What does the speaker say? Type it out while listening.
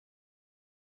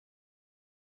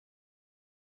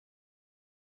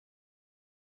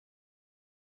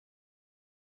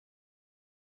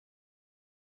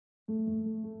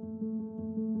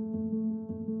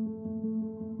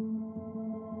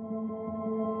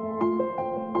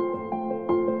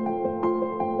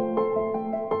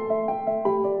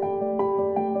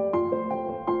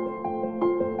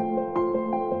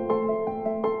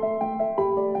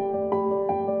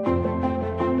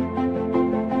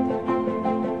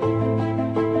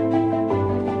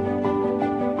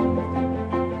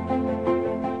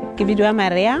Kibidwa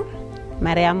Maria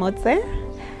Motse,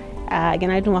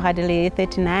 Genaitu Mohadele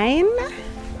 39.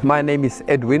 My name is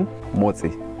Edwin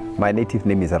Motse. My native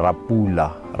name is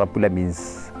Rapula. Rapula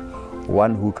means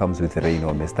one who comes with rain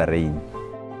or Mr. Rain.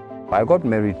 I got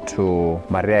married to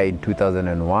Maria in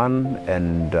 2001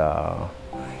 and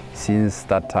since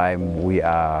that time we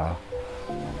are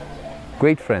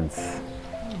great friends,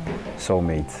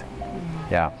 soulmates.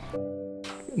 Yeah.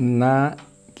 Na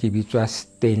kibitwa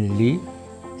Stanley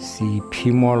si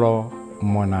Phimolo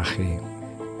Mogae.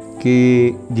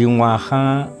 Ke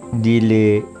dingwaga di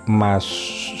le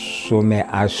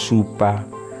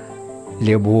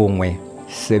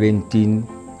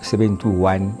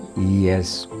 71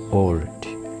 years old.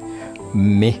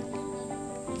 Me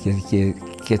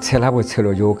ke tshela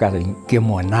botshelo jo ka reng ke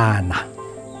monana.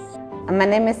 My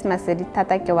name is Masedi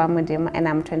Tatakewa Mudima and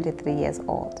I'm 23 years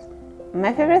old.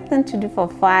 My favorite thing to do for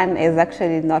fun is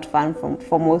actually not fun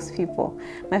for most people.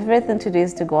 My favorite thing to do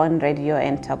is to go on radio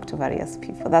and talk to various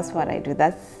people. That's what I do.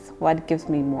 That's what gives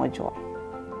me more joy.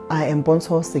 I am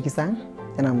Bonso Sekisang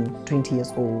and I'm 20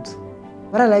 years old.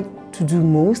 What I like to do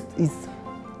most is,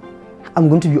 I'm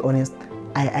going to be honest,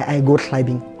 I go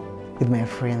clubbing with my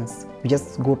friends. We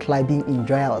just go clubbing,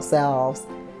 enjoy ourselves.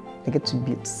 I get to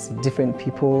meet different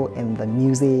people and the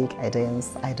music, I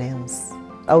dance.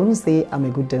 I wouldn't say I'm a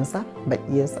good dancer, but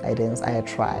yes, I dance, I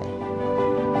try.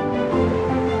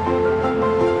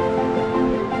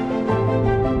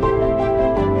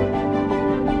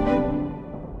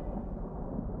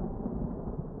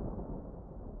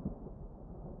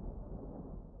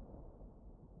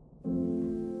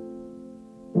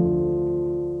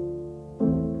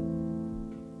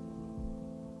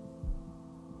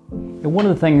 One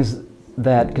of the things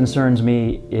that concerns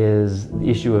me is the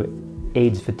issue of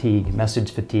AIDS fatigue,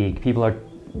 message fatigue. People are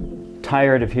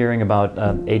tired of hearing about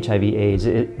HIV/AIDS.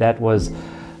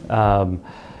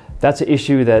 That's an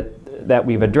issue that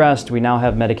we've addressed. We now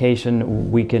have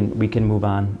medication. We can move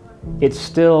on. It's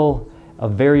still a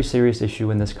very serious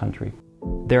issue in this country.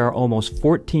 There are almost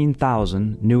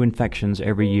 14,000 new infections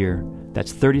every year.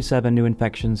 That's 37 new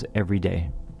infections every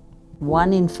day.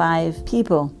 1 in 5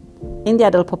 people in the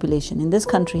adult population in this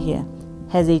country here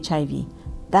has HIV.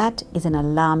 That is an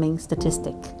alarming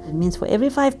statistic. It means for every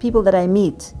 5 people that I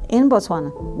meet in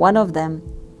Botswana, 1 of them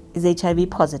is HIV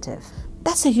positive.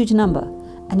 That's a huge number,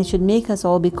 and it should make us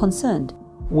all be concerned.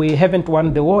 We haven't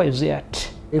won the war as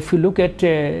yet. If we look at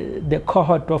the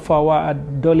cohort of our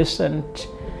adolescent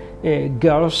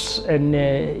girls and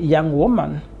young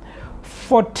women,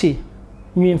 40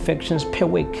 new infections per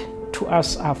week to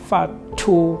us are far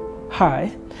too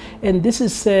high. And this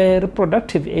is a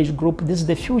reproductive age group. This is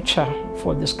the future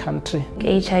for this country.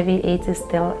 HIV/AIDS is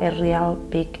still a real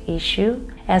big issue.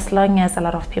 As long as a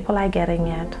lot of people are getting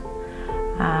it,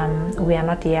 we are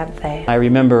not yet there. I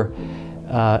remember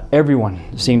everyone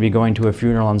seemed to be going to a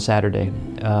funeral on Saturday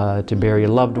to bury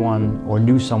a loved one or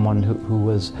knew someone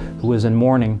who was in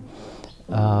mourning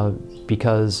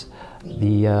because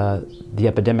the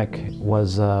epidemic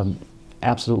was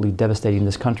absolutely devastating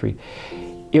this country.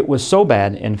 It was so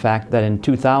bad, in fact, that in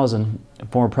 2000,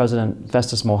 former President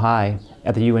Festus Mogae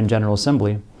at the UN General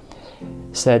Assembly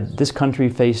said this country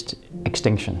faced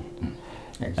extinction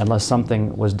unless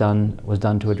something was done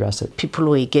to address it. People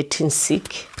were getting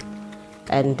sick,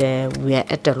 and we are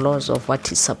at a loss of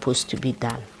what is supposed to be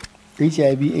done.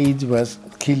 HIV/AIDS was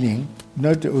killing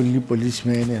not only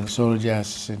policemen and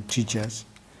soldiers and teachers,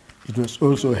 it was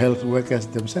also health workers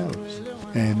themselves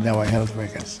and our health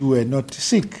workers who were not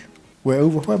sick. Were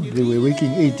overwhelmed. They were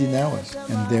working 18 hours,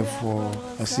 and therefore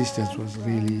assistance was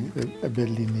really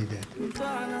badly needed.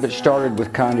 It started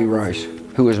with Condi Rice,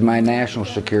 who was my national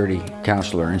security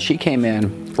counselor, and she came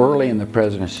in early in the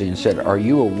presidency and said, "Are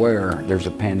you aware there's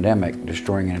a pandemic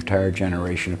destroying an entire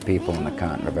generation of people on the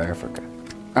continent of Africa?"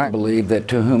 I believe that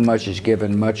to whom much is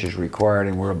given, much is required,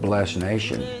 and we're a blessed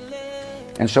nation.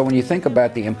 And so when you think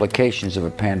about the implications of a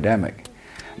pandemic,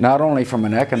 not only from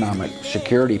an economic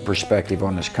security perspective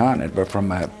on this continent, but from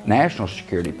a national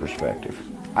security perspective,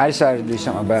 I decided to do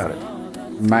something about it.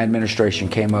 My administration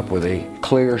came up with a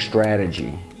clear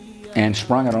strategy and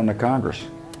sprung it on the Congress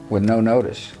with no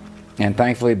notice. And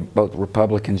thankfully, both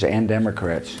Republicans and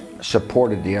Democrats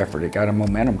supported the effort. It got a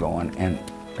momentum going, and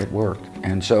It worked.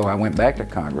 And so I went back to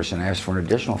Congress and asked for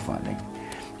additional funding.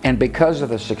 And because of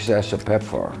the success of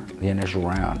PEPFAR, the initial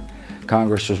round,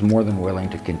 Congress was more than willing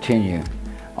to continue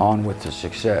on with the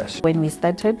success. When we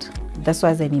started, this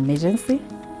was an emergency,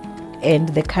 and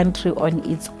the country on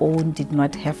its own did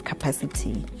not have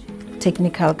capacity,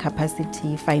 technical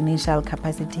capacity, financial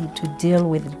capacity to deal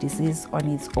with the disease on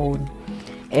its own.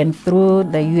 And through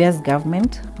the US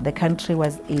government, the country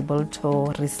was able to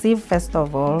receive, first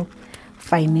of all,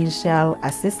 financial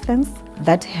assistance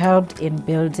that helped in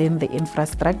building the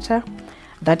infrastructure,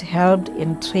 that helped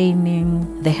in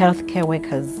training the healthcare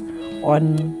workers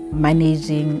on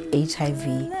managing HIV.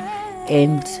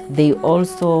 And they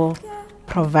also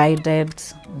provided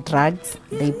drugs,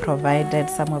 they provided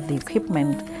some of the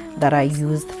equipment that are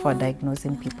used for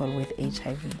diagnosing people with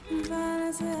HIV.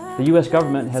 The U.S.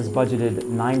 government has budgeted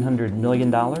 $900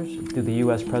 million through the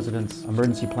U.S. President's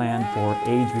emergency plan for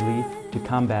AIDS relief to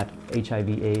combat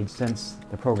HIV/AIDS since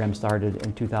the program started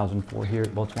in 2004 here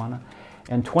at Botswana,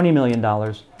 and $20 million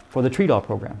for the Treat All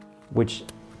program, which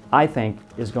I think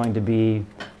is going to be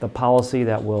the policy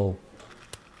that will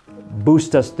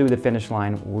boost us through the finish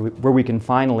line where we can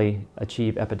finally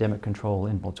achieve epidemic control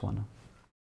in Botswana.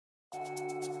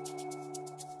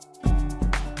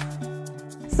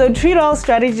 So Treat All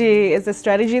strategy is a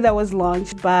strategy that was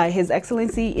launched by His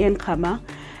Excellency Ian Khama,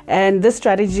 and this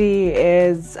strategy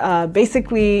is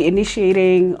basically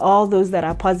initiating all those that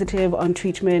are positive on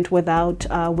treatment without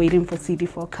waiting for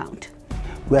CD4 count.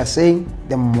 We are saying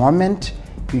the moment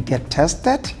you get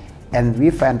tested and we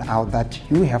find out that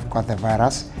you have got the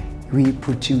virus, we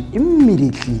put you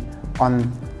immediately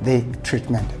on the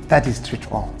treatment. That is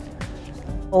Treat All.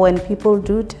 When people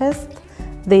do test,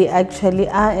 they actually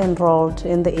are enrolled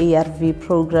in the ARV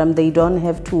program. They don't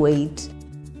have to wait.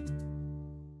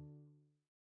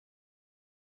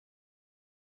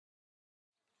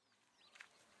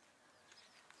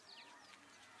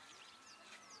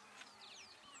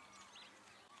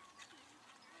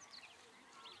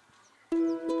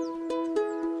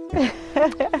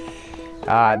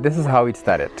 This is how it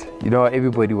started. You know,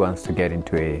 everybody wants to get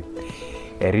into a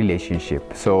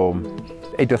relationship. So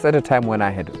it was at a time when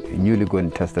I had newly gone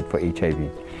tested for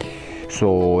HIV.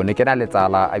 So nekena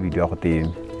letsala a bidiwa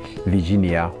gote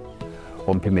Virginia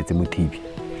ompemetse mothibi.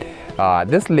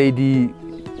 This lady,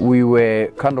 we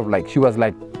were kind of like, she was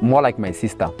like more like my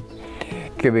sister.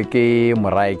 You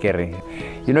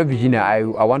know, Virginia, I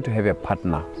want to have a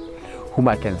partner whom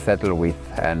I can settle with,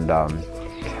 and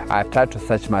I've tried to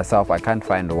search myself, I can't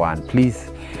find one. Please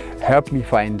help me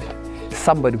find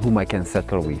somebody whom I can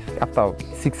settle with. After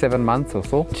 6-7 months or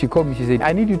so, she called me, she said,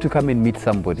 I need you to come and meet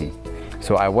somebody.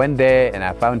 So I went there and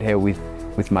I found her with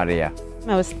Maria.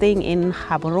 I was staying in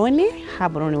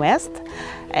Gaborone West,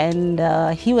 and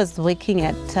he was working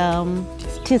at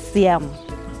TCM.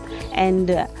 And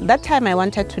that time I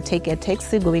wanted to take a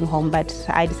taxi going home, but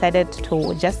I decided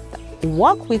to just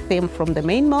walk with him from the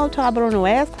main mall to Gaborone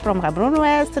West, from Gaborone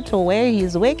West to where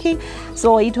he's working.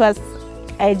 So it was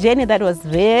a journey that was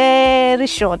very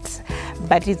short,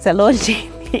 but it's a long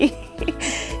journey.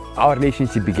 Our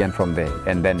relationship began from there,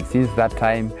 and then since that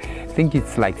time, I think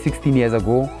it's like 16 years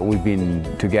ago, we've been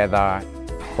together.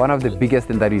 One of the biggest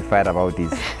things that we fight about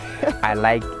is I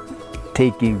like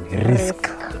taking risk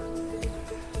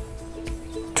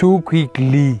too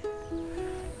quickly.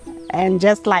 And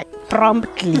just like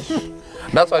promptly.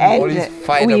 That's why we always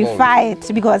fight about. We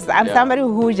fight because I'm somebody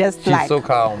who just She's so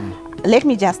calm. Let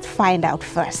me just find out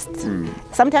first.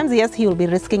 Sometimes, yes, he will be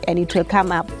risking and it will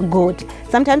come up good.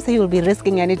 Sometimes he will be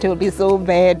risking and it will be so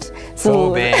bad.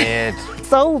 So bad.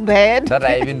 So bad. That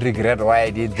I even regret why I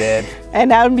did that.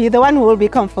 And I'll be the one who will be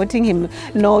comforting him.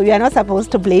 No, you are not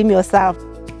supposed to blame yourself.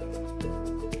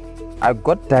 I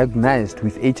got diagnosed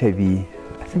with HIV,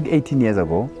 I think 18 years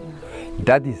ago.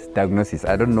 That is diagnosis.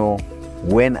 I don't know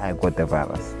when I got the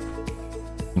virus.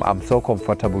 I'm so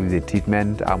comfortable with the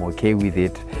treatment. I'm okay with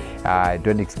it. I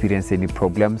don't experience any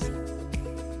problems.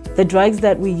 The drugs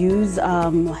that we use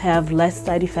have less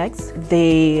side effects.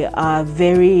 They are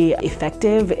very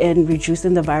effective in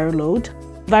reducing the viral load.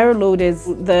 Viral load is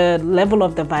the level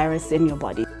of the virus in your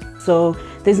body. So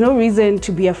there's no reason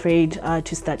to be afraid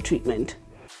to start treatment.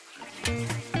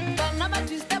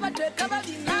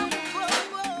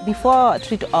 Before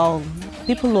Treat All,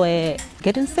 people were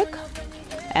getting sick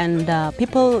and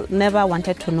people never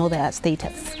wanted to know their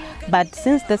status. But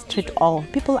since this Treat All,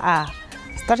 people are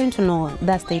starting to know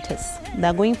their status.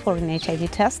 They're going for an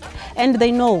HIV test, and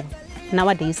they know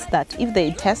nowadays that if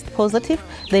they test positive,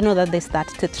 they know that they start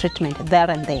the treatment there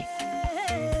and there.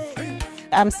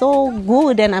 I'm so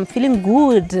good and I'm feeling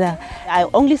good. I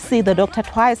only see the doctor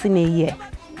twice in a year.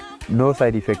 No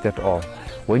side effect at all.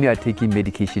 when you are taking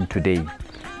medication today,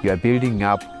 you are building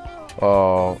up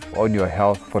on your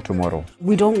health for tomorrow.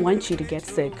 We don't want you to get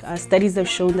sick. Studies have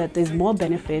shown that there's more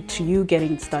benefit to you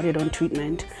getting started on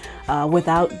treatment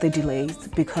without the delays,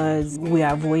 because we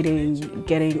are avoiding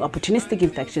getting opportunistic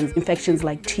infections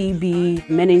like TB,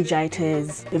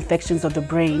 meningitis, infections of the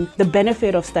brain. The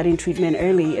benefit of starting treatment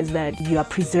early is that you are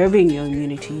preserving your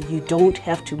immunity. You don't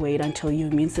have to wait until your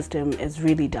immune system is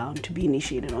really down to be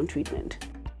initiated on treatment.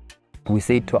 We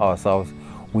say to ourselves,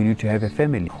 we need to have a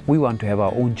family. We want to have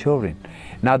our own children.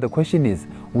 Now the question is,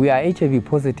 we are HIV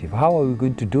positive. How are we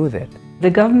going to do that? The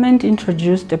government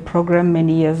introduced a program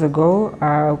many years ago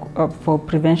for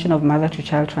prevention of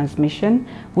mother-to-child transmission,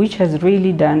 which has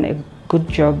really done a good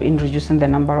job in reducing the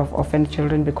number of orphan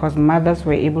children, because mothers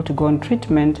were able to go on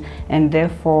treatment and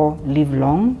therefore live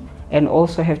long and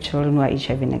also have children who are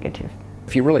HIV negative.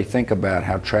 If you really think about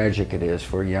how tragic it is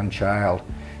for a young child,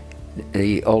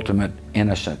 the ultimate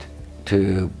innocent,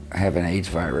 to have an AIDS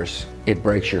virus, it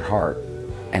breaks your heart.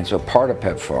 And so part of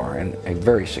PEPFAR, and a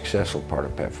very successful part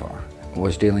of PEPFAR,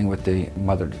 was dealing with the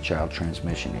mother-to-child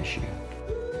transmission issue.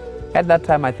 At that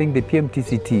time, I think the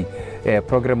PMTCT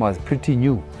program was pretty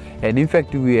new. And in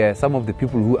fact, we were some of the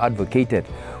people who advocated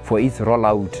for its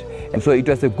rollout. And so it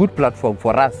was a good platform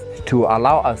for us to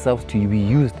allow ourselves to be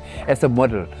used as a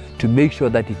model to make sure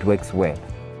that it works well.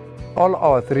 All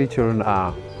our 3 children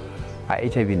are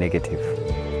HIV negative.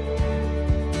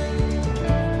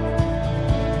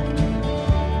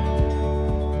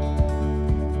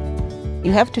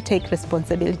 You have to take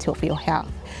responsibility of your health.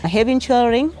 Having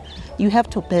children, you have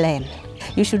to plan.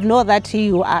 You should know that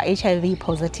you are HIV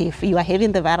positive. You are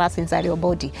having the virus inside your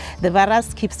body. The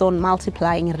virus keeps on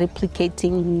multiplying,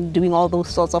 replicating, doing all those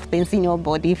sorts of things in your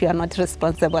body if you are not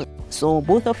responsible. So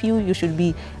both of you, you should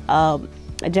be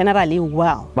generally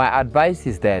well. My advice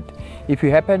is that if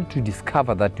you happen to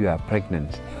discover that you are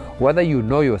pregnant, whether you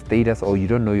know your status or you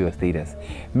don't know your status,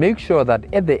 make sure that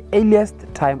at the earliest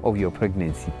time of your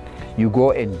pregnancy, you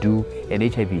go and do an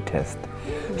HIV test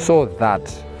so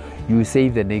that you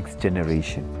save the next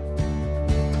generation.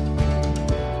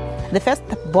 The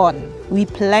firstborn, we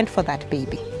planned for that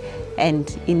baby,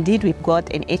 and indeed we've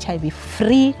got an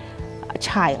HIV-free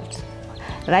child.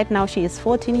 Right now she is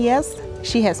 14 years.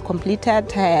 She has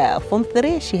completed her Form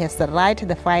 3. She has arrived at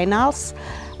the finals.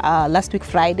 Last week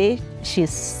Friday,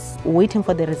 she's waiting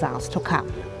for the results to come.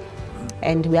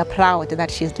 And we are proud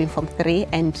that she's doing Form 3,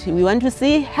 and we want to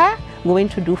see her going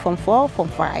to do Form 4, Form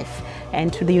 5,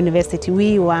 and to the university.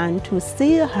 We want to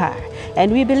see her,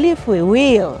 and we believe we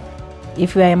will.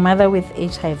 If you are a mother with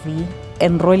HIV,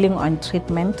 enrolling on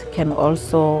treatment can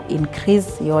also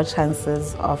increase your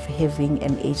chances of having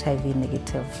an HIV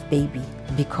negative baby,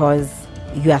 because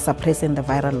you are suppressing the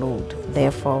viral load.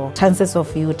 Therefore, chances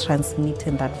of you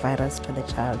transmitting that virus to the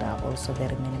child are also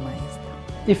very minimized.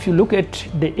 If you look at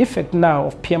the effect now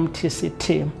of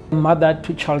PMTCT,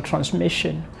 mother-to-child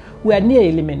transmission, we are near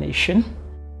elimination.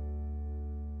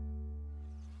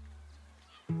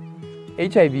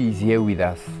 HIV is here with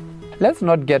us. Let's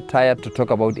not get tired to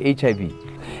talk about HIV.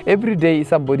 Every day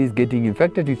somebody is getting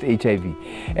infected with HIV.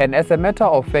 And as a matter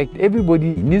of fact,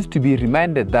 everybody needs to be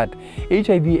reminded that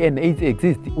HIV and AIDS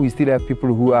exist. We still have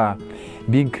people who are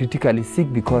being critically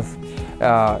sick because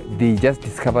they just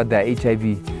discovered their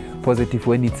HIV positive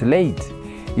when it's late.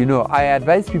 You know, I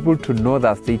advise people to know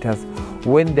their status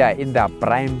when they are in their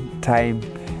prime time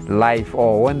life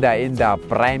or when they are in their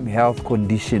prime health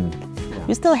condition.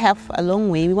 We still have a long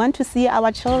way. We want to see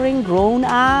our children grown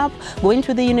up, going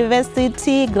to the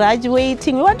university,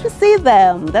 graduating. We want to see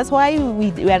them. That's why we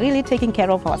are really taking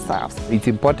care of ourselves. It's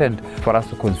important for us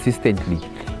to consistently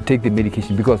take the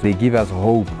medication because they give us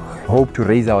hope to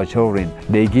raise our children.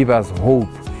 They give us hope,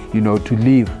 you know, to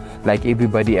live like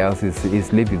everybody else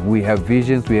is living. We have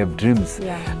visions, we have dreams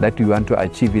that we want to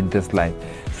achieve in this life.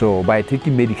 So by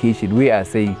taking medication, we are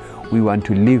saying we want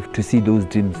to live to see those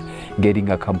dreams getting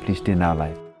accomplished in our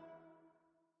life.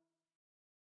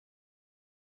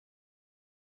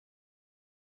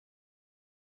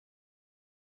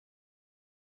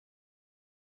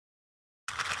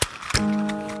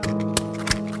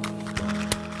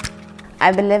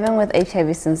 I've been living with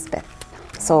HIV since birth,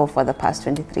 so for the past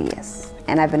 23 years.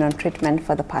 And I've been on treatment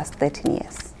for the past 13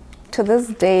 years. To this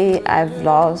day, I've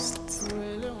lost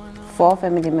 4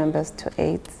 family members to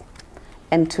AIDS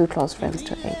and 2 close friends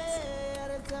to AIDS.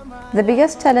 The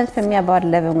biggest challenge for me about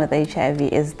living with HIV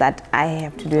is that I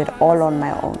have to do it all on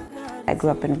my own. I grew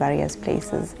up in various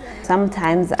places.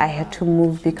 Sometimes I had to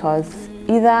move because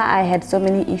either I had so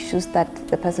many issues that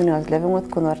the person I was living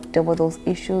with could not deal with those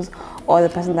issues, or the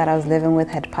person that I was living with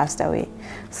had passed away.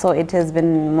 So it has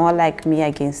been more like me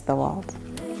against the world.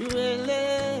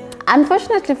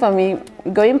 Unfortunately for me,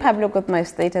 going public with my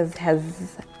status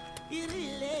has,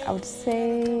 I would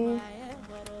say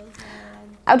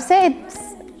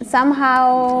it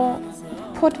somehow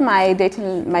put my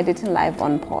dating life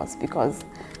on pause, because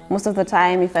most of the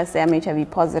time if I say I'm HIV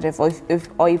positive, or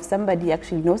if somebody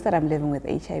actually knows that I'm living with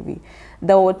HIV,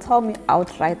 they would tell me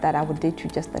outright that I would date you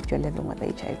just that you're living with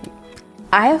HIV.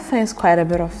 I have faced quite a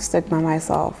bit of stigma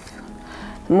myself.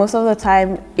 Most of the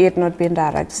time, it not been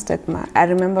direct stigma. I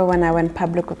remember when I went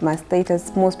public with my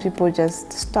status, most people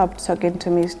just stopped talking to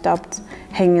me, stopped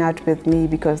hanging out with me,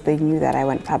 because they knew that I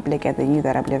went public and they knew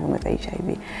that I'm living with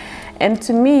HIV. And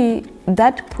to me,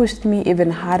 that pushed me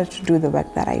even harder to do the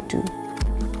work that I do.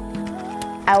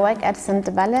 I work at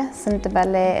Sintebale.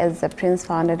 Sintebale is a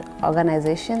Prince-founded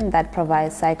organization that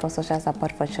provides psychosocial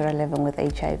support for children living with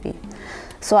HIV.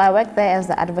 So I work there as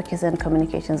the Advocacy and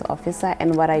Communications Officer,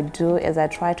 and what I do is I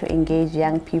try to engage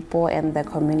young people and the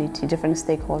community, different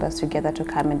stakeholders together to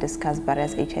come and discuss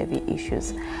various HIV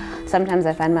issues. Sometimes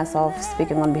I find myself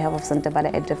speaking on behalf of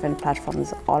Sintebale at different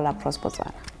platforms all across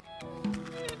Botswana.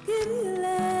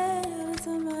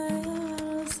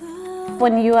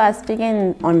 When you are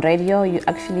speaking on radio, you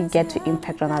actually get to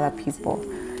impact on other people.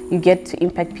 You get to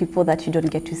impact people that you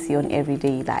don't get to see on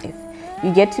everyday life.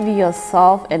 You get to be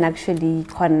yourself and actually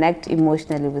connect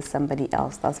emotionally with somebody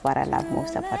else. That's what I love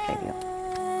most about radio.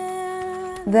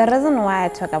 The reason why I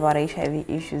talk about HIV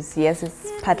issues, yes, it's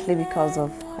partly because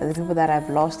of the people that I've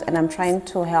lost, and I'm trying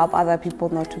to help other people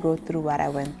not to go through what I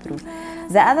went through.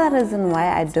 The other reason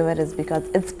why I do it is because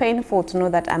it's painful to know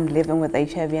that I'm living with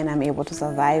HIV and I'm able to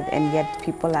survive, and yet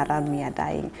people around me are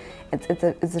dying.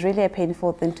 It's really a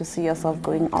painful thing to see yourself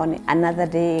going on another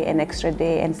day, an extra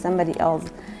day, and somebody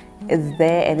else is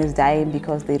there and is dying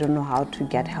because they don't know how to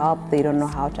get help, they don't know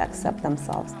how to accept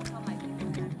themselves.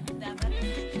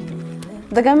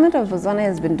 The government of Botswana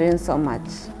has been doing so much,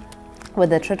 with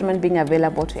the treatment being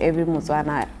available to every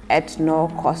Botswana at no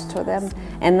cost to them,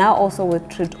 and now also with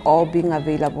Treat All being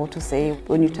available to say,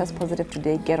 when you test positive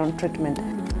today, get on treatment.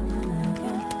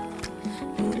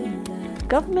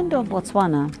 Government of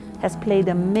Botswana has played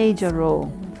a major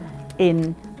role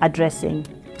in addressing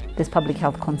this public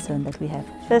health concern that we have.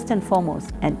 First and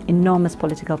foremost, an enormous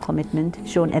political commitment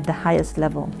shown at the highest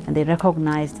level, and they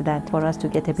recognized that for us to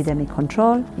get epidemic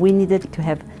control, we needed to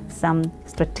have some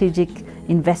strategic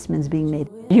investments being made.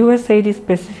 USAID is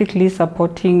specifically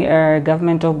supporting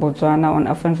government of Botswana on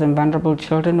orphans and vulnerable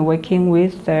children, working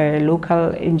with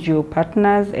local NGO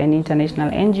partners and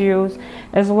international NGOs,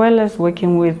 as well as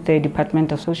working with the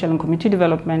Department of Social and Community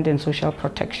Development and Social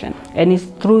Protection. And it's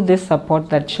through this support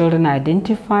that children are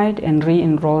identified and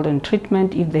re-enrolled in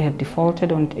treatment if they have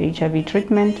defaulted on HIV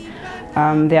treatment.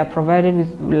 They are provided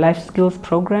with life skills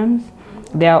programs.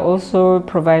 They are also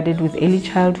provided with early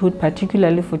childhood,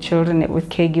 particularly for children with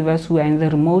caregivers who are in the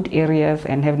remote areas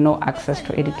and have no access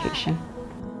to education.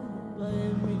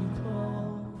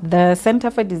 The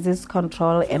Center for Disease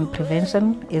Control and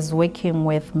Prevention is working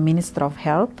with Ministry of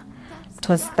Health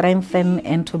to strengthen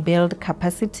and to build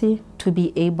capacity to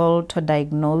be able to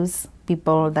diagnose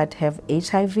people that have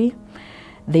HIV.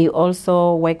 They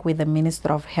also work with the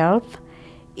Ministry of Health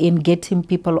in getting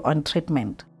people on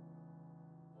treatment.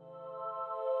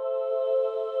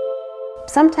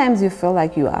 Sometimes you feel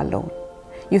like you are alone.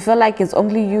 You feel like it's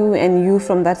only you and you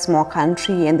from that small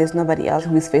country, and there's nobody else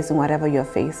who is facing whatever you're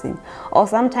facing. Or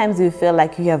sometimes you feel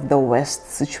like you have the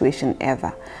worst situation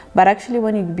ever. But actually,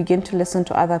 when you begin to listen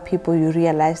to other people, you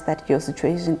realize that your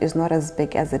situation is not as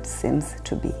big as it seems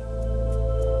to be.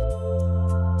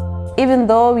 Even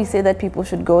though we say that people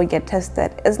should go and get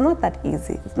tested, it's not that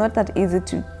easy. It's not that easy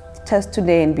to test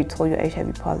today and be told you're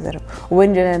HIV positive,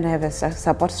 when you don't have a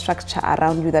support structure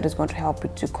around you that is going to help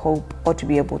you to cope or to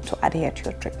be able to adhere to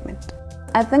your treatment.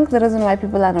 I think the reason why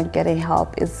people are not getting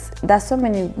help is there's so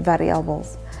many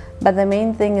variables, but the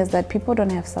main thing is that people don't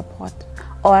have support,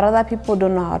 or other people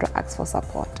don't know how to ask for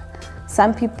support.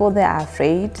 Some people, they are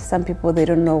afraid. Some people, they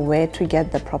don't know where to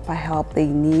get the proper help they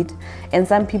need. And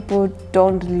some people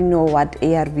don't really know what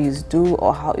ARVs do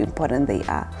or how important they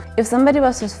are. If somebody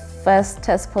was to first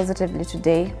test positively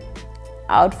today,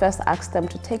 I would first ask them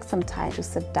to take some time to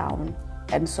sit down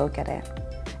and soak it in.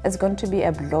 It's going to be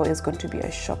a blow, it's going to be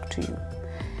a shock to you.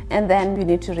 And then you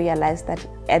need to realize that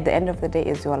at the end of the day,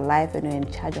 it's your life and you're in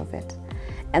charge of it.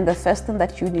 And the first thing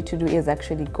that you need to do is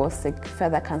actually go seek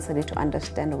further counseling to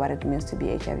understand what it means to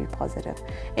be HIV positive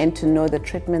and to know the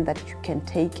treatment that you can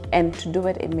take and to do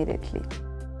it immediately.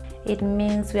 It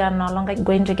means we are no longer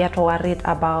going to get worried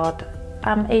about,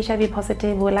 I'm HIV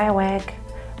positive, will I work,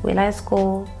 will I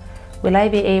school, will I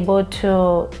be able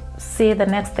to see the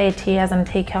next 8 years and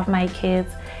take care of my kids?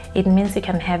 It means you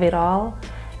can have it all.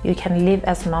 you can live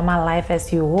as normal life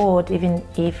as you would even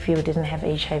if you didn't have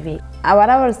HIV. What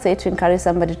I would say to encourage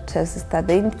somebody to test is that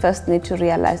they first need to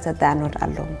realize that they are not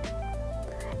alone.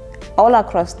 All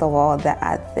across the world, there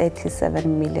are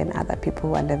 37 million other people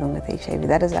who are living with HIV.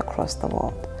 That is across the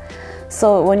world.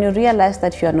 So when you realize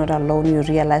that you are not alone, you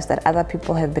realize that other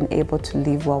people have been able to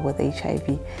live well with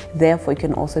HIV. Therefore, you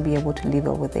can also be able to live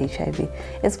well with HIV.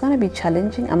 It's going to be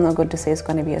challenging. I'm not going to say it's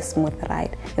going to be a smooth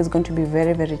ride. It's going to be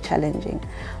very, very challenging.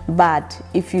 But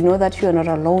if you know that you are not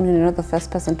alone, you're not the first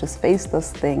person to face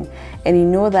this thing, and you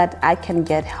know that I can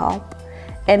get help,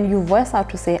 and you voice out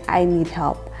to say, I need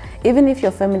help. Even if your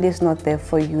family is not there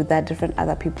for you, there are different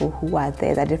other people who are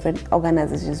there. There are different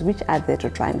organizations which are there to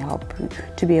try and help you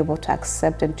to be able to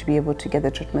accept and to be able to get the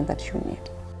treatment that you need.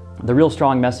 The real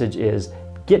strong message is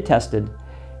get tested.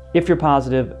 If you're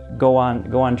positive, go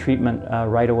on treatment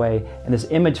right away. And this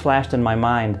image flashed in my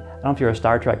mind. I don't know if you're a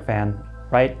Star Trek fan,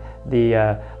 right?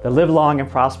 The live long and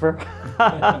prosper.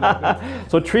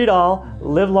 So treat all,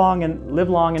 live long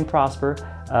and prosper,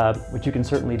 which you can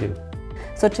certainly do.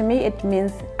 So to me, it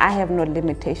means I have no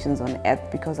limitations on earth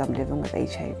because I'm living with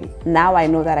HIV. Now I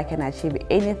know that I can achieve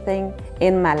anything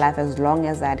in my life as long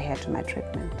as I adhere to my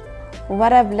treatment.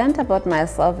 What I've learned about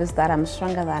myself is that I'm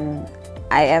stronger than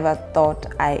I ever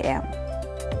thought I am.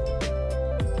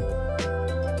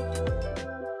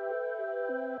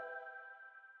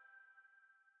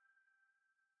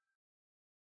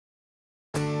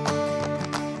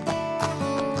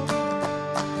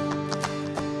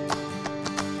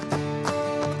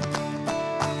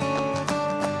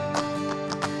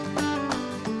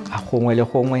 gongwe le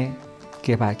gongwe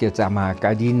ke ba ke tsamaya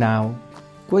ka dinao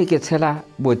ko ke tshela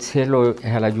botshelo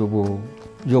hela jo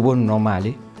bo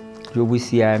normale jo bo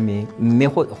siame mme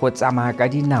go tsamaya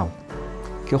ka dinao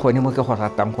ke gone mo ke go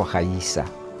ratang go gaisa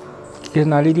ke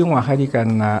na le dingwaga di ka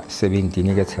nna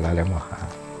 17 ke tshela le moga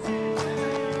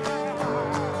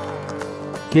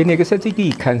ke ne ke setse ke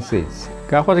ikhansetse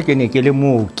ka gore ke ne ke le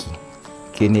mooki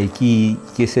ke ne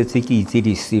ke setse ke itse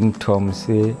di symptoms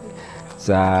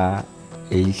tsa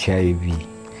HIV.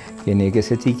 Ke ne ke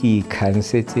setse ke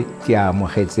ikhansetse ke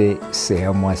amogetse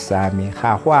seemo sa me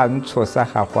ga go a ntshosa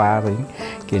ga go a reng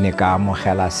ke ne ka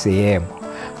amogela seemo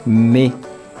mme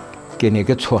ke ne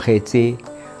ke tshogetse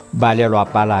ba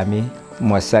lelapa la me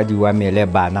mosadi wa me le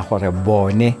bana gore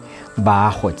bone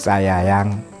ba go tsaya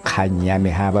yang kgang ya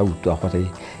me ha ba utlwa gore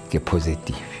ke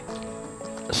positive.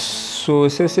 So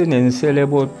se se neng se le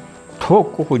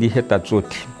botlhoko go di heta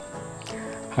tsotlhe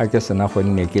ha ke sena go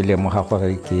nne ke lemoga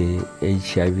gore ke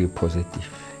HIV positive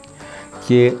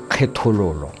ke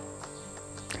kgethololo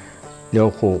le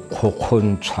go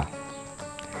kgontshwa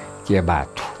ke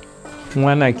batho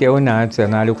ngwana ke o na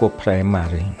tsena le ko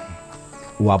primary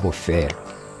wa bofelo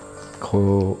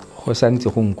go santse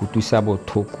go nkutusa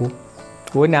bothoko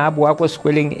o ne a boa ko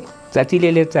sekoleng tsatsi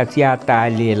le letsatsi a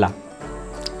talela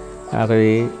a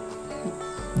re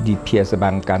di PS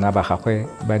bankana ba gagwe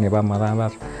ba ne ba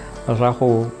maraba ra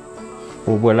go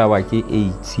bolawa ke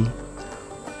AIDS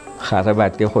ga re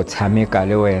bate go tshameka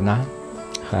le wena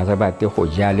ga re bate go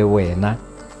ja le wena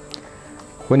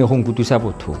go ne go nkutusa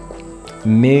bothoko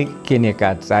mme ke ne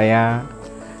ka tsaya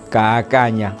ka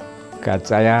akanya ka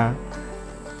tsaya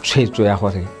tshwetso ya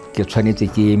gore ke tshwanetse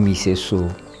ke emise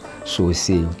so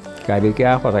seo ka be ke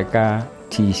a gore ka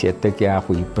t-shirt ke a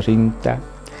go iprinta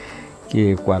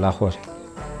ke kwala gore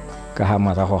ka ha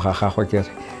morago ga gago ke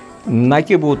re nna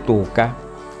ke botoka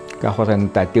ka gore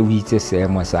ntate o itse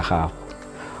seemo sa gago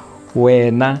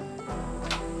wena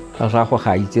ra go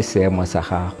ga itse seemo sa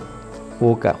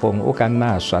gago o ka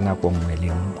nna swana go nngwe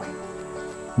le nngwe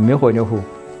mme gone go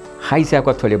ga isa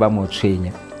kwa thole ba mo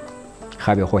tshwenya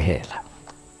ga be go hela.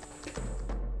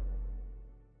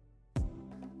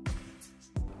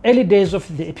 Early days of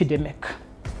the epidemic,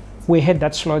 we had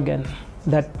that slogan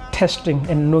that testing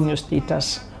and knowing your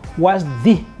status was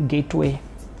the gateway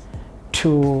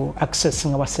to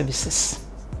accessing our services.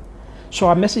 So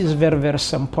our message is very, very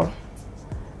simple.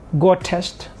 Go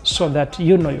test so that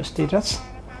you know your status.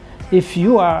 If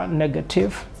you are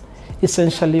negative,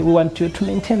 essentially we want you to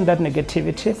maintain that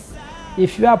negativity.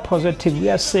 If you are positive, we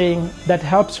are saying that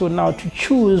helps you now to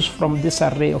choose from this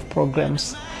array of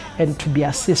programs and to be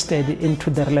assisted into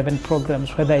the relevant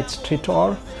programs, whether it's Treat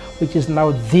All, which is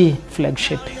now the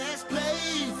flagship.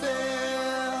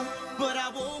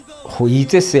 Go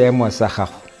itse seemo sa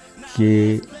gago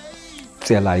ke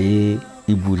tsela e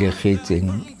bulegetseng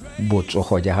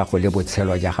botsogo ja gago le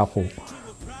botshelo ja gago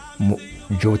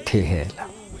jo thehela.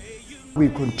 We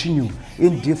continue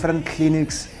in different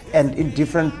clinics and in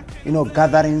different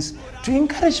gatherings to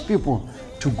encourage people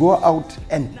to go out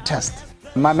and test.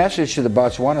 My message to the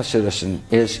Botswana citizen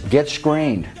is get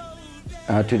screened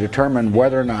to determine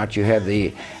whether or not you have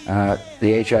the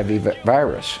HIV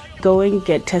virus. Go and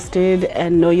get tested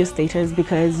and know your status,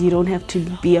 because you don't have to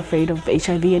be afraid of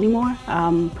HIV anymore.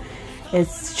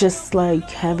 It's just like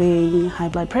having high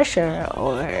blood pressure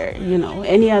or,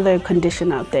 any other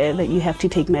condition out there that you have to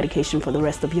take medication for the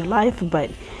rest of your life, but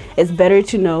it's better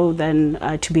to know than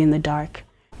to be in the dark.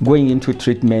 Going into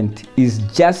treatment is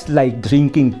just like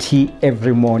drinking tea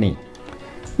every morning.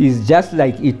 It's just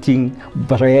like eating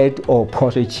bread or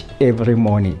porridge every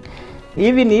morning.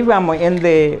 Even if I'm in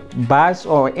the bus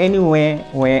or anywhere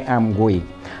where I'm going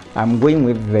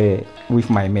with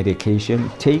my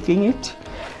medication, taking it.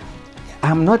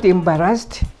 I'm not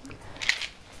embarrassed.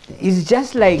 It's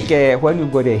just like when you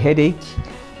got a headache,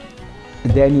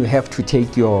 then you have to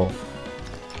take your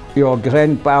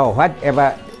grandpa or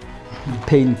whatever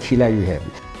painkiller you have.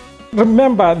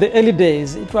 Remember the early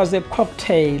days, it was a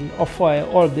cocktail of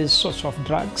all these sorts of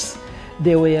drugs.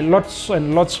 There were lots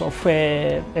and lots of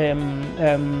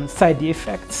side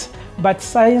effects, but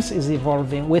science is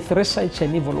evolving. With research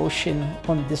and evolution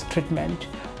on this treatment,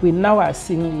 we now are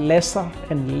seeing lesser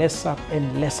and lesser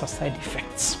and lesser side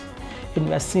effects. And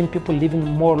we are seeing people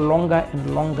living longer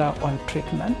and longer on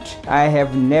treatment. I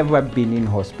have never been in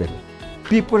hospital.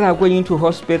 People are going into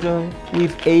hospital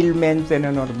with ailments and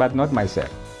all, but not myself.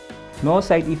 No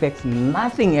side effects,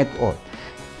 nothing at all.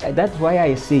 That's why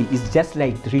I say it's just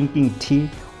like drinking tea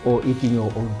or eating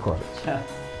your own porridge.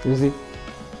 You see,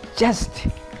 just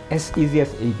as easy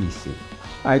as ABC.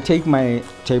 I take my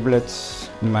tablets,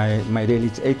 my daily,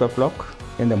 it's 8 o'clock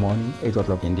in the morning, 8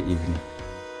 o'clock in the evening.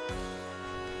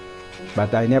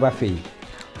 But I never fail.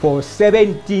 For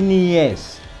 17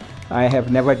 years, I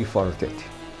have never defaulted,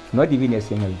 not even a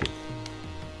single day.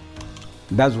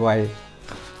 That's why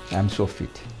I'm so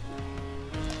fit.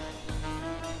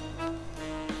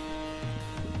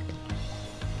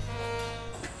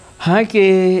 Ha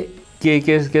ke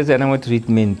tsena mo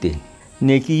treatment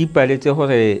ne ke ipaletse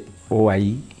gore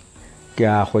wai ke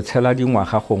a go tshela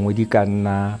dingwaga gongwe di ka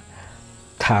nna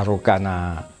 3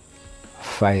 kana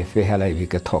 5 hela e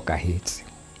ke thokahetse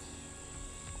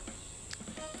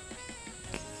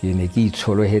ke ne ke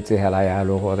itsholohetse hela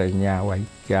yalo gore nya wai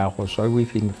ke a go swa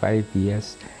within 5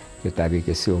 years ke tabe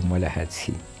ke se o mo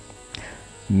lehatsheng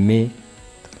mme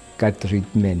ka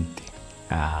treatment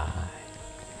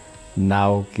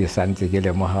now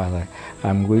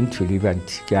I'm going to live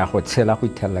until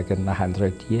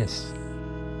 100 years.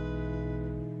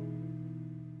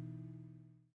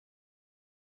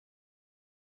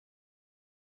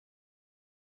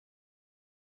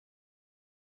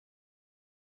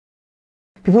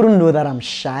 People don't know that I'm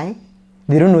shy.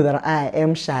 They don't know that I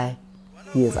am shy.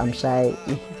 Yes, I'm shy.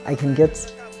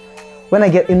 When I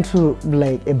get into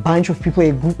like a bunch of people,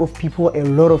 a group of people, a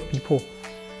lot of people,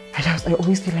 I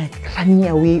always feel like running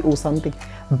away or something.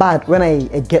 But when I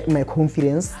get my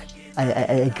confidence,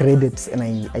 I grab it and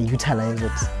I utilize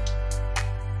it.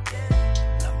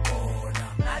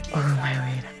 Oh my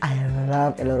word, I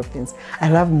love a lot of things. I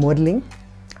love modeling,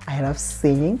 I love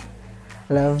singing,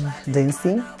 I love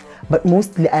dancing, but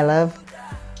mostly I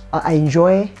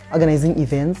enjoy organizing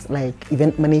events like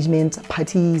event management,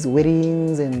 parties,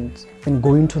 weddings, and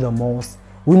going to the malls.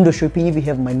 Window shopping, if you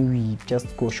have money, we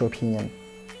just go shopping and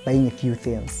buying a few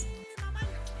things.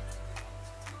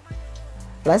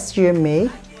 Last year, May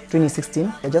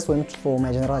 2016, I just went for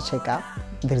my general checkup.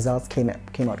 The results came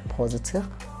out positive.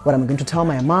 What I'm going to tell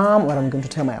my mom, what I'm going to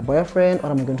tell my boyfriend,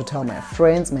 what I'm going to tell my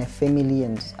friends, my family,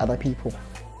 and other people.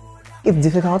 It's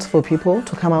difficult for people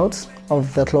to come out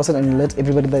of the closet and let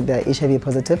everybody that they're HIV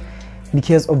positive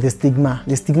because of the stigma.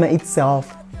 The stigma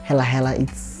itself,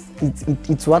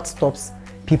 it's what stops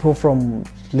people from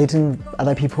letting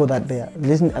other people know that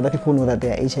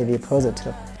they are HIV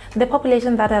positive. The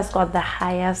population that has got the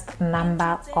highest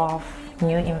number of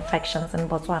new infections in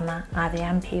Botswana are the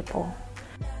young people.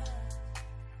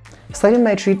 Starting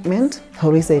my treatment, I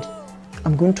always said,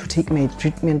 I'm going to take my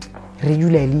treatment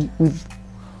regularly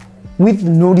with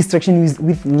no distraction,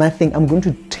 with nothing. I'm going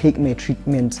to take my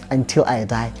treatment until I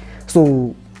die.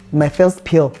 So my first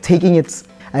pill, taking it,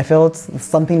 I felt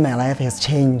something in my life has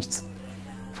changed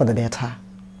for the better.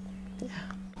 Yeah.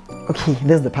 Okay,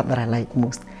 this is the part that I like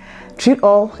most. Treat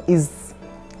All it's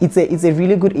a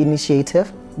really good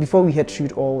initiative. Before we had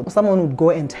Treat All, someone would go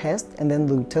and test, and then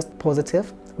they would test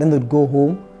positive, then they'd go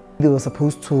home. They were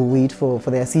supposed to wait for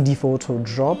their CD4 to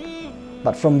drop,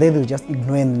 but from there they would just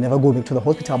ignore and never go back to the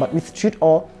hospital. But with Treat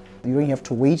All, you don't have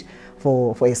to wait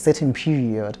for a certain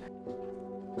period.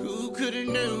 Who could have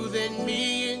known that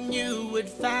me and you would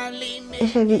finally meet?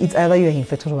 HIV, it's either you are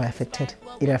infected or affected.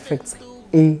 It affects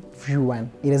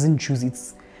everyone. It doesn't choose.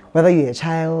 It's whether you're a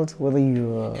child, whether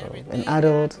you're an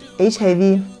adult.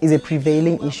 HIV is a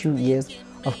prevailing issue, yes,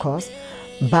 of course,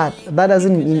 but that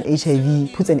doesn't mean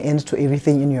HIV puts an end to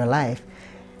everything in your life.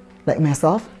 Like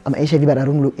myself, I'm HIV, but I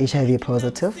don't look HIV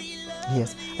positive.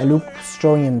 Yes, I look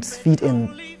strong and fit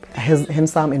and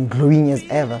handsome and glowing as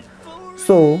ever.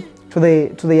 So to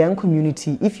the young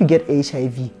community, if you get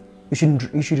HIV,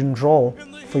 you should enroll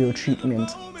for your treatment.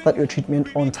 Start your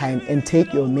treatment on time and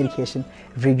take your medication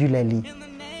regularly.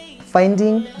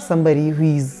 Finding somebody who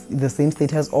is the same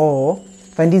status or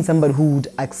finding somebody who would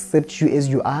accept you as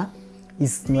you are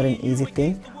is not an easy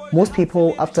thing. Most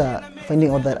people, after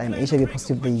finding out that I'm HIV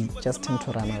positive, they just tend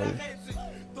to run away.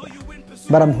 Yeah.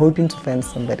 But I'm hoping to find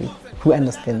somebody who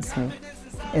understands me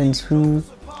and who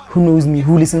knows me,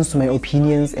 who listens to my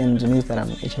opinions and knows that I'm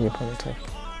HIV positive.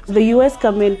 The US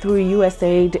government through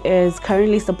USAID is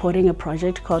currently supporting a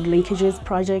project called Linkages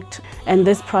Project, and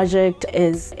this project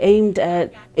is aimed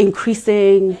at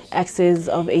increasing access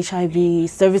of HIV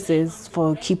services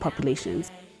for key populations.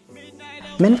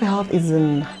 Men for Health is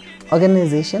an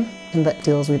organization that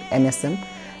deals with MSM,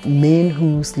 men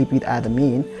who sleep with other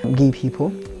men, gay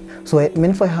people. So at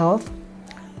Men for Health,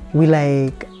 we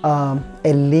like a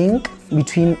link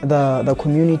between the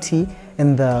community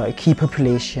and the key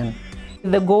population.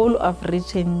 The goal of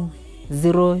reaching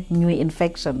 0 new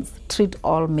infections, treat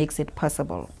all, makes it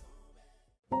possible.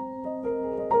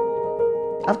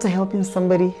 After helping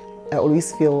somebody, I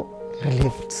always feel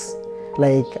relieved.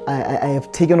 Like I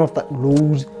have taken off that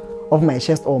load off my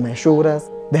chest or my shoulders.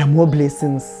 There are more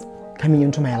blessings coming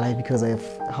into my life because I have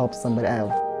helped somebody.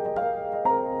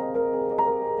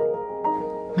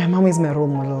 My mom is my role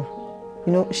model.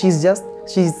 You know, she's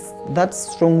that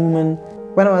strong woman.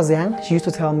 When I was young, she used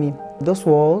to tell me, this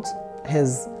world I'm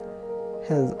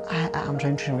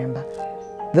trying to remember.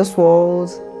 This world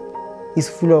is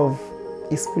full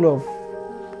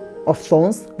of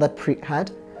thorns that prick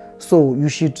hard. So you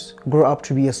should grow up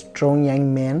to be a strong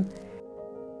young man.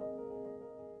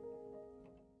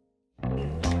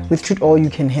 With Treat All, you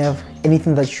can have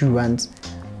anything that you want.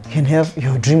 You can have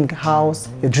your dream house,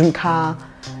 your dream car,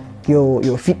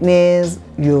 your fitness,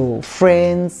 your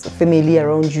friends, family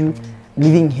around you,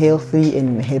 living healthy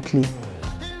and happily.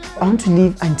 I want to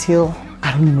live until,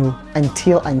 I don't know,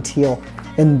 until,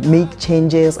 and make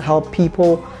changes, help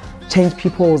people, change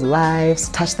people's lives,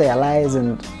 touch their lives,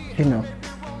 and you know.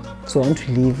 So I want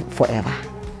to live forever,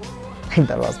 if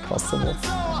that was possible.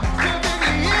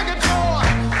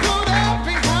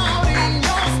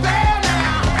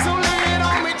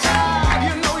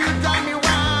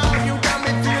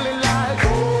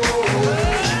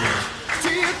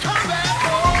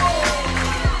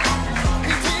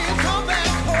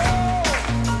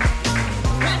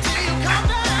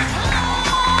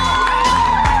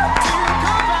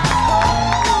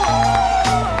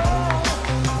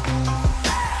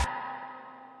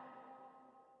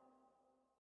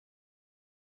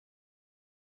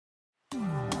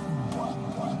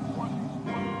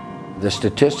 The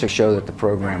statistics show that the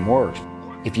program works.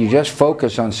 If you just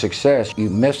focus on success,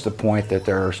 you miss the point that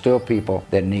there are still people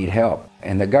that need help.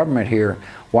 And the government here,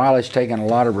 while it's taken a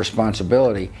lot of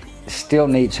responsibility, still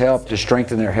needs help to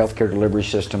strengthen their healthcare delivery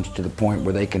systems to the point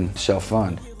where they can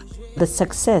self-fund. The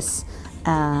success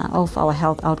of our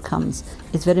health outcomes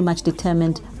is very much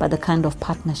determined by the kind of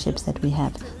partnerships that we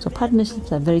have. So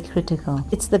partnerships are very critical.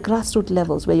 It's the grassroots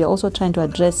levels where you're also trying to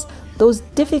address those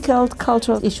difficult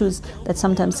cultural issues that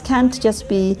sometimes can't just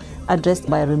be addressed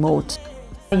by remote.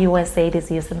 USAID is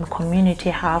using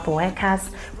community health workers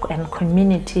and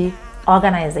community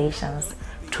organizations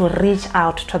to reach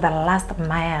out to the last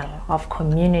mile of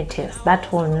communities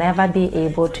that will never be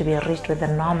able to be reached with the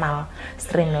normal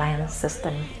streamlined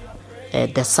system.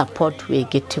 The support we're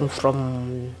getting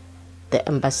from the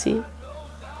embassy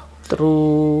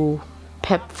through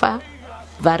PEPFAR,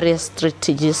 various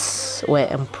strategies were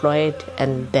employed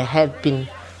and there have been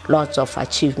lots of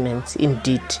achievements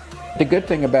indeed. The good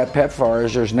thing about PEPFAR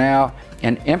is there's now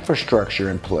an infrastructure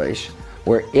in place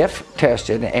where if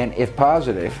tested and if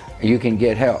positive, you can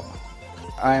get help.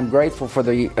 I am grateful for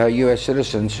the U.S.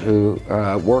 citizens who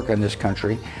work in this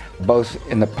country, both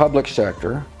in the public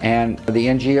sector and the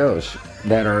NGOs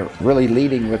that are really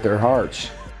leading with their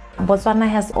hearts. Botswana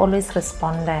has always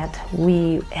responded.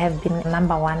 We have been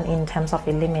 #1 in terms of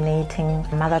eliminating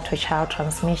mother-to-child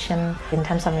transmission, in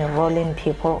terms of enrolling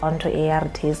people onto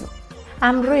ARVs.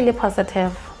 I'm really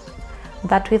positive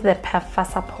that with the PEPFAR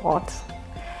support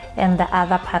and the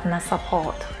other partner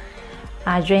support,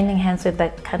 joining hands with the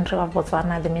country of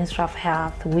Botswana, the Ministry of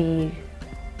Health, we're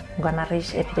gonna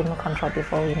reach epidemic control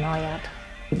before we know it.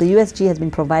 The USG has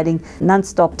been providing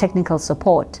non-stop technical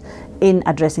support in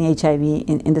addressing HIV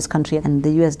in this country, and the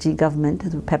USG government,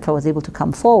 through PEPFAR, was able to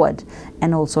come forward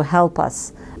and also help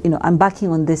us, embarking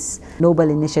on this noble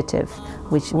initiative,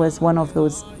 which was one of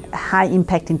those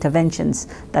high-impact interventions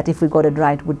that, if we got it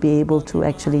right, would be able to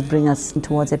actually bring us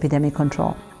towards epidemic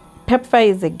control. PEPFAR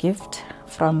is a gift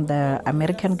from the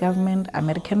American government,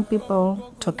 American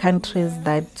people, to countries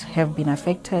that have been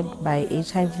affected by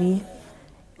HIV,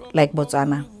 like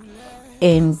Botswana.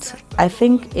 And I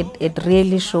think it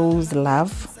really shows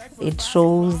love, it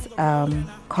shows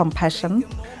compassion.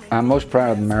 I'm most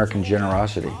proud of American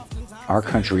generosity. Our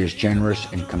country is generous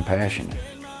and compassionate.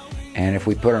 And if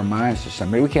we put our minds to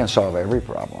something, we can't solve every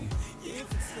problem,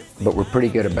 but we're pretty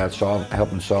good about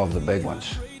helping solve the big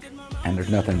ones. And there's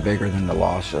nothing bigger than the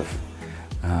loss of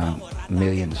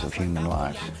millions of human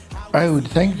lives. I would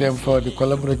thank them for the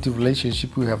collaborative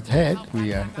relationship we have had.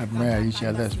 We admire each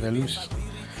other's values,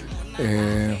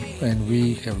 and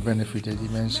we have benefited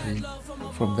immensely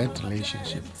from that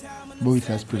relationship, both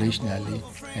aspirationally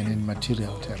and in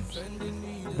material terms.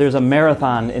 There's a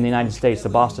marathon in the United States, the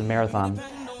Boston Marathon,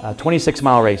 a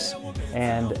 26-mile race,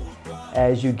 and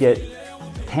as you get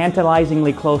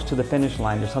tantalizingly close to the finish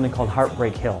line, there's something called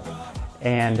Heartbreak Hill.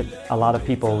 And a lot of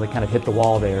people, they kind of hit the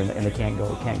wall there and they can't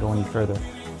go any further.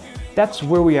 That's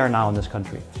where we are now in this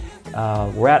country.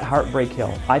 We're at Heartbreak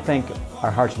Hill. I think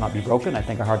our hearts will not be broken. I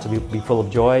think our hearts will be full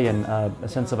of joy and a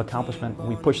sense of accomplishment.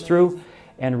 We push through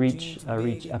and reach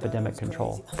epidemic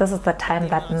control. This is the time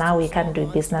that now we can do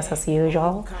business as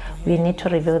usual. We need to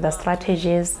review the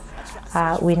strategies.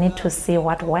 We need to see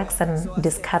what works and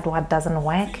discard what doesn't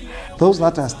work. Those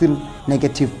that are still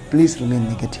negative, please remain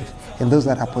negative. And those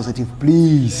that are positive,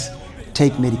 please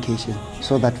take medication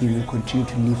so that we will continue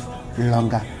to live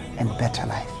longer and better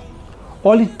life.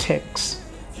 All it takes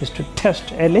is to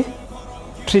test early,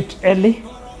 treat early,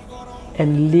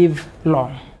 and live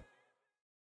long.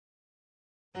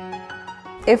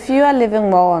 If you are living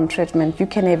well on treatment, you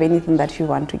can have anything that you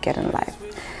want to get in life.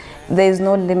 There is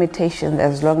no limitation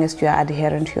as long as you are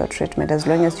adherent to your treatment, as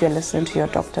long as you are listening to your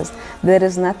doctors. There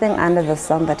is nothing under the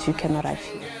sun that you cannot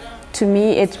achieve. To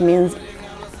me, it means,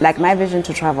 like, my vision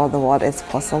to travel the world is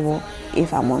possible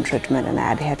if I'm on treatment and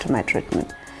I adhere to my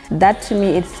treatment. That, to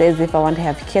me, it says if I want to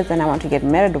have kids and I want to get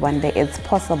married one day, it's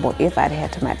possible if I adhere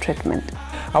to my treatment.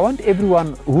 I want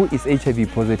everyone who is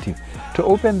HIV positive to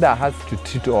open their hearts to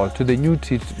Treat All, to the new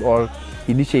Treat All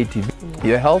initiative.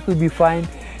 Your health will be fine,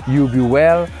 you'll be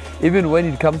well. Even when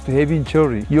it comes to having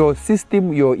children, your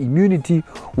system, your immunity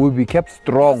will be kept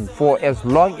strong for as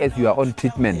long as you are on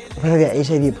treatment. Whether they are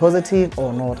HIV positive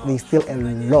or not, there's still a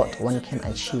lot one can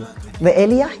achieve. The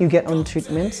earlier you get on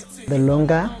treatment, the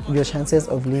longer your chances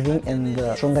of living and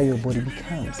the stronger your body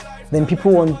becomes. Then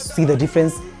people won't see the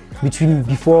difference between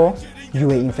before you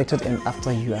were infected and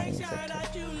after you are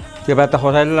infected. Ke batla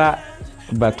go rela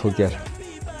batho kere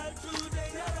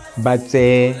ba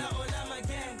tse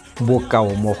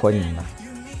bokao mo go nna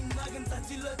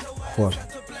gore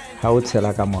ha o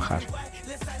tshela ka mogare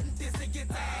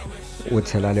o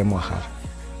tshela le mogare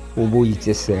o bo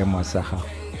itse seemo sa gago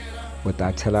o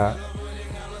ta tshela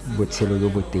botshelo jo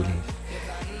bo telele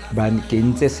ba ke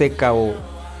ntse se kao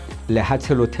le ha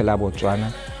tshelo thela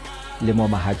Botswana le mo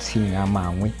mahatshing a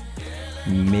mangwe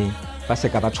mme ba se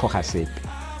ka ba tshoga sepe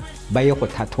ba ye go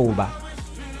thathoba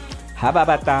ha ba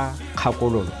batla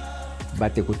kgakololo ba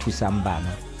te go thusang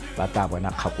bana ba ta bona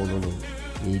kgakololo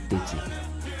e tetse.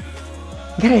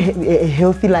 Get a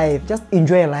healthy life, just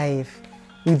enjoy life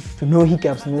with no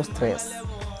hiccups, no stress,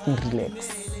 and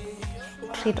relax.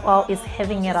 Treat All is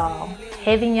having it all.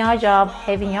 Having your job,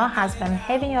 having your husband,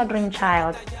 having your dream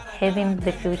child, having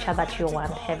the future that you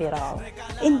want, have it all.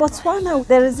 In Botswana,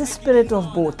 there is a spirit of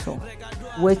Boto,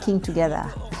 working together,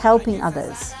 helping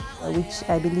others, which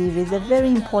I believe is a very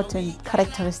important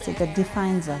characteristic that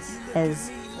defines us as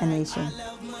a nation.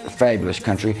 A fabulous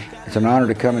country. It's an honor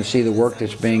to come and see the work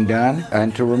that's being done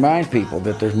and to remind people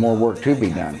that there's more work to be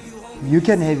done. You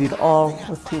can have it all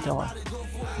with Treat All.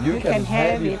 You can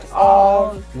have it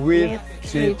all with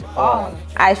Treat All.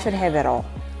 I should have it all,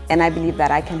 and I believe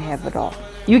that I can have it all.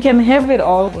 You can have it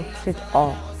all with Treat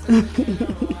All.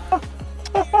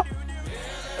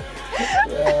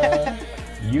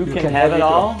 You can have it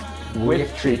all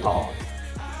with Treat All.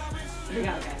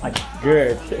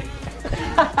 Good.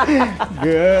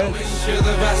 Good. Wish you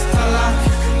the best of luck.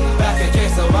 Back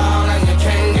against the wall and you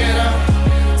can't get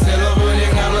up. Still a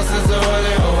bullying, I'm a sister,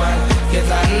 only one. Get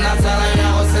that not telling you,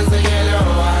 I'm a sister,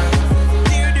 yellow one.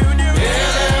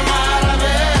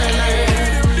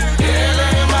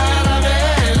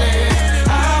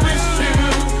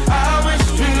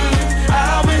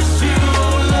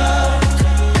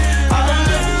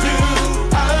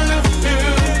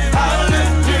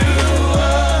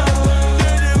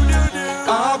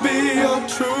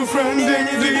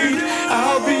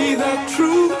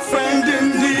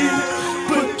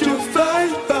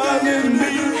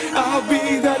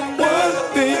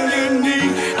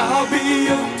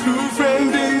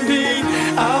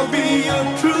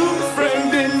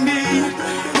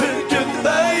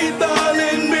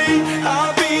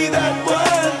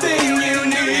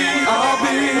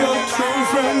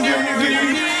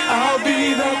 I'll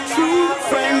be that true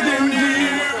friend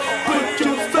indeed. Put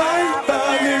your faith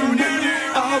in me.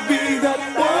 I'll be that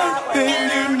one thing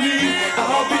you need.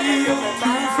 I'll be your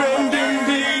true friend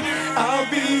indeed. I'll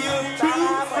be your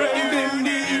true friend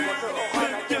indeed.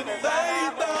 Put your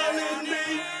faith in me.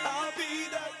 I'll be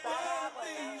that one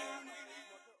thing you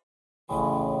need.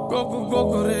 Goku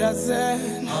goku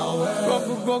reazen,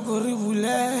 goku goku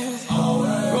ribule,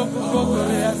 goku goku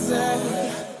reazen,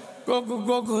 goku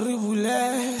goku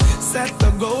ribule. Set the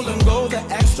goal and go the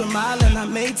extra mile, and I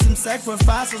made some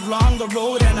sacrifices along the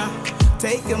road, and I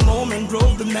take a moment,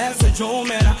 drove the message home,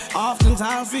 and I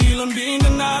oftentimes feel I'm being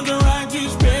denied the right to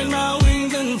spread my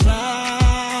wings and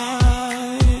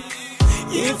fly.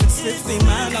 If it slips their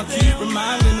mind, I'll keep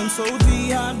reminding them so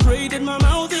dehydrated, my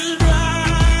mouth is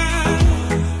dry.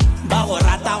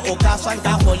 Bawarata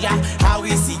okasanta hoya, how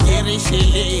is he getting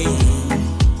shele?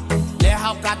 Le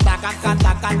how kata kata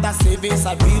kata sebe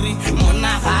sabiri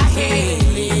mona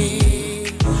hahele.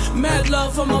 Mad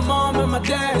love for my mom and my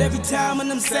dad. Every time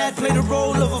when I'm sad, play the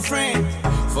role of a friend.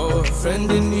 For a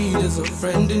friend in need is a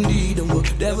friend in need, and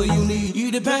whatever you need,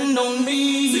 you depend on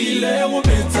me. Tile wo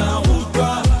beta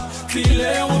wuka,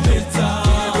 tile wo beta,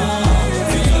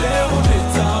 tile wo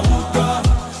beta wuka,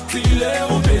 tile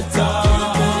wo beta.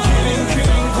 Kirin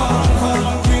kirin korong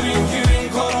korong, kirin kirin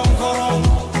korong korong,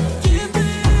 kirin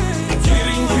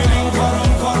kirin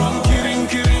korong korong, kirin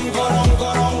kirin korong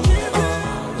korong.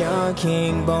 Young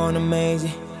king, born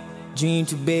amazing. Dream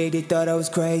too big, they thought I was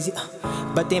crazy.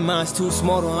 But their minds too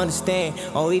small to understand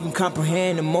or even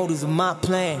comprehend the motives of my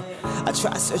plan. I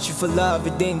tried searching for love,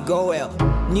 it didn't go well.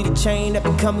 Need a chain that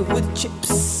be coming with chips.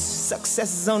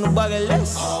 Success is on the bucket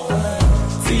list.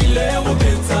 Tile wo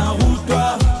beta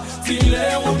wutwa,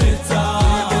 tile wo